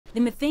The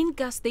methane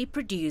gas they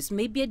produce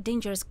may be a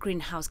dangerous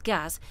greenhouse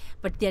gas,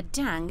 but their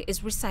dung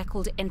is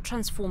recycled and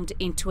transformed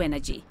into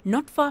energy.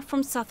 Not far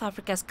from South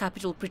Africa's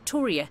capital,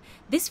 Pretoria,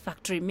 this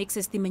factory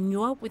mixes the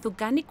manure with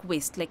organic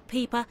waste like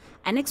paper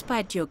and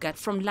expired yogurt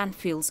from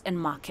landfills and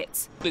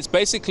markets. It's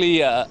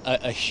basically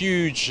a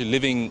huge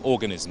living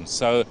organism.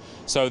 So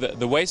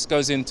the waste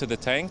goes into the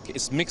tank,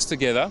 it's mixed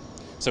together.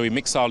 So we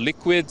mix our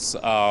liquids,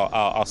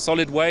 our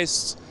solid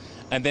wastes,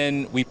 and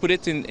then we put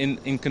it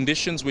in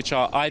conditions which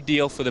are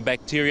ideal for the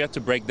bacteria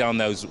to break down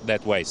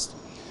that waste.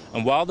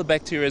 And while the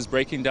bacteria is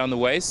breaking down the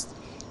waste,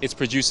 it's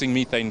producing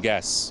methane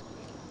gas,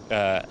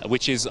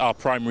 which is our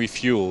primary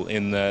fuel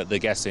in the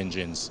gas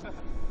engines.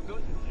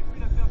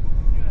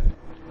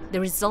 The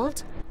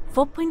result?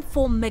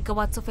 4.4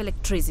 megawatts of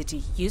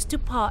electricity used to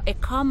power a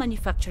car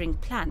manufacturing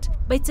plant,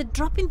 but it's a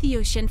drop in the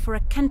ocean for a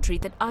country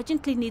that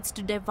urgently needs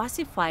to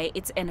diversify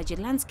its energy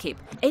landscape.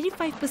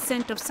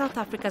 85% of South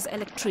Africa's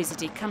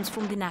electricity comes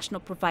from the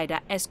national provider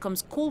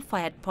Eskom's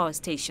coal-fired power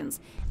stations,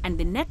 and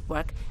the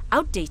network,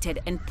 outdated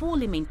and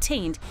poorly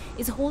maintained,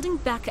 is holding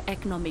back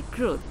economic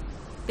growth.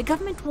 The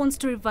government wants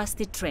to reverse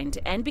the trend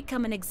and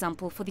become an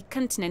example for the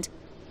continent,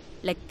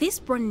 like this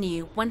brand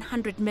new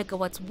 100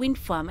 megawatts wind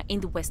farm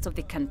in the west of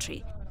the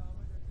country.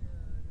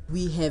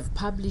 We have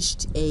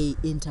published an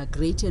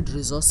integrated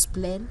resource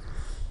plan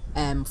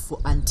for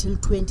until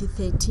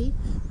 2030,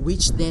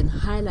 which then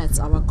highlights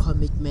our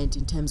commitment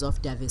in terms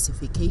of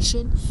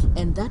diversification,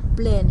 and that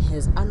plan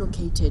has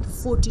allocated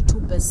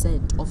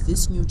 42% of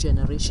this new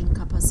generation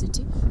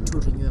capacity to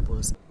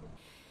renewables.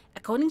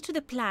 According to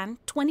the plan,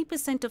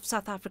 20% of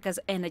South Africa's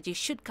energy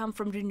should come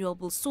from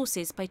renewable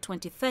sources by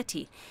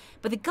 2030.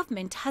 But the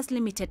government has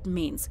limited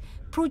means.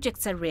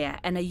 Projects are rare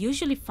and are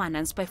usually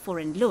financed by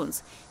foreign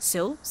loans.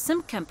 So,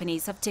 some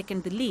companies have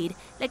taken the lead,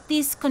 like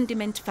this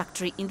condiment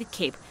factory in the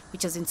Cape,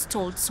 which has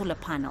installed solar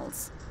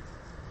panels.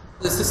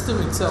 The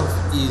system itself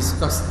is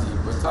costly,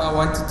 but I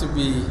wanted to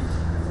be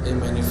a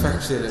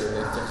manufacturer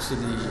that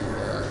actually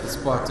is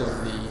part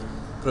of the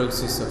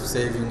process of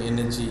saving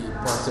energy,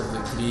 part of the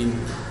green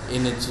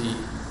energy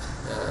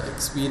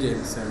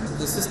experience, and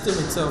the system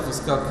itself is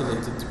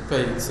calculated to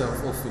pay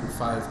itself off in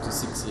 5 to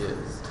 6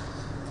 years.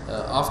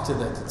 After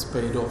that it's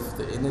paid off.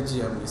 The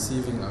energy I'm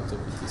receiving out of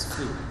it is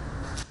free.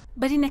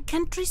 But in a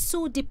country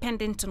so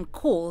dependent on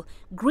coal,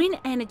 green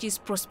energy's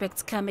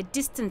prospects come a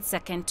distant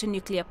second to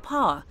nuclear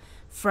power.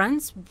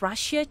 France,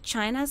 Russia,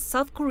 China,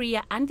 South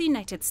Korea and the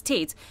United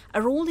States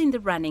are all in the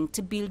running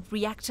to build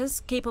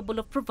reactors capable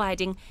of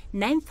providing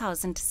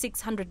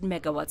 9,600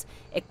 megawatts,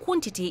 a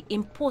quantity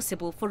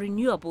impossible for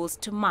renewables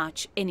to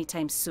match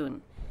anytime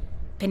soon.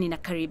 Penina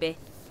Karibe,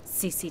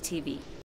 CCTV.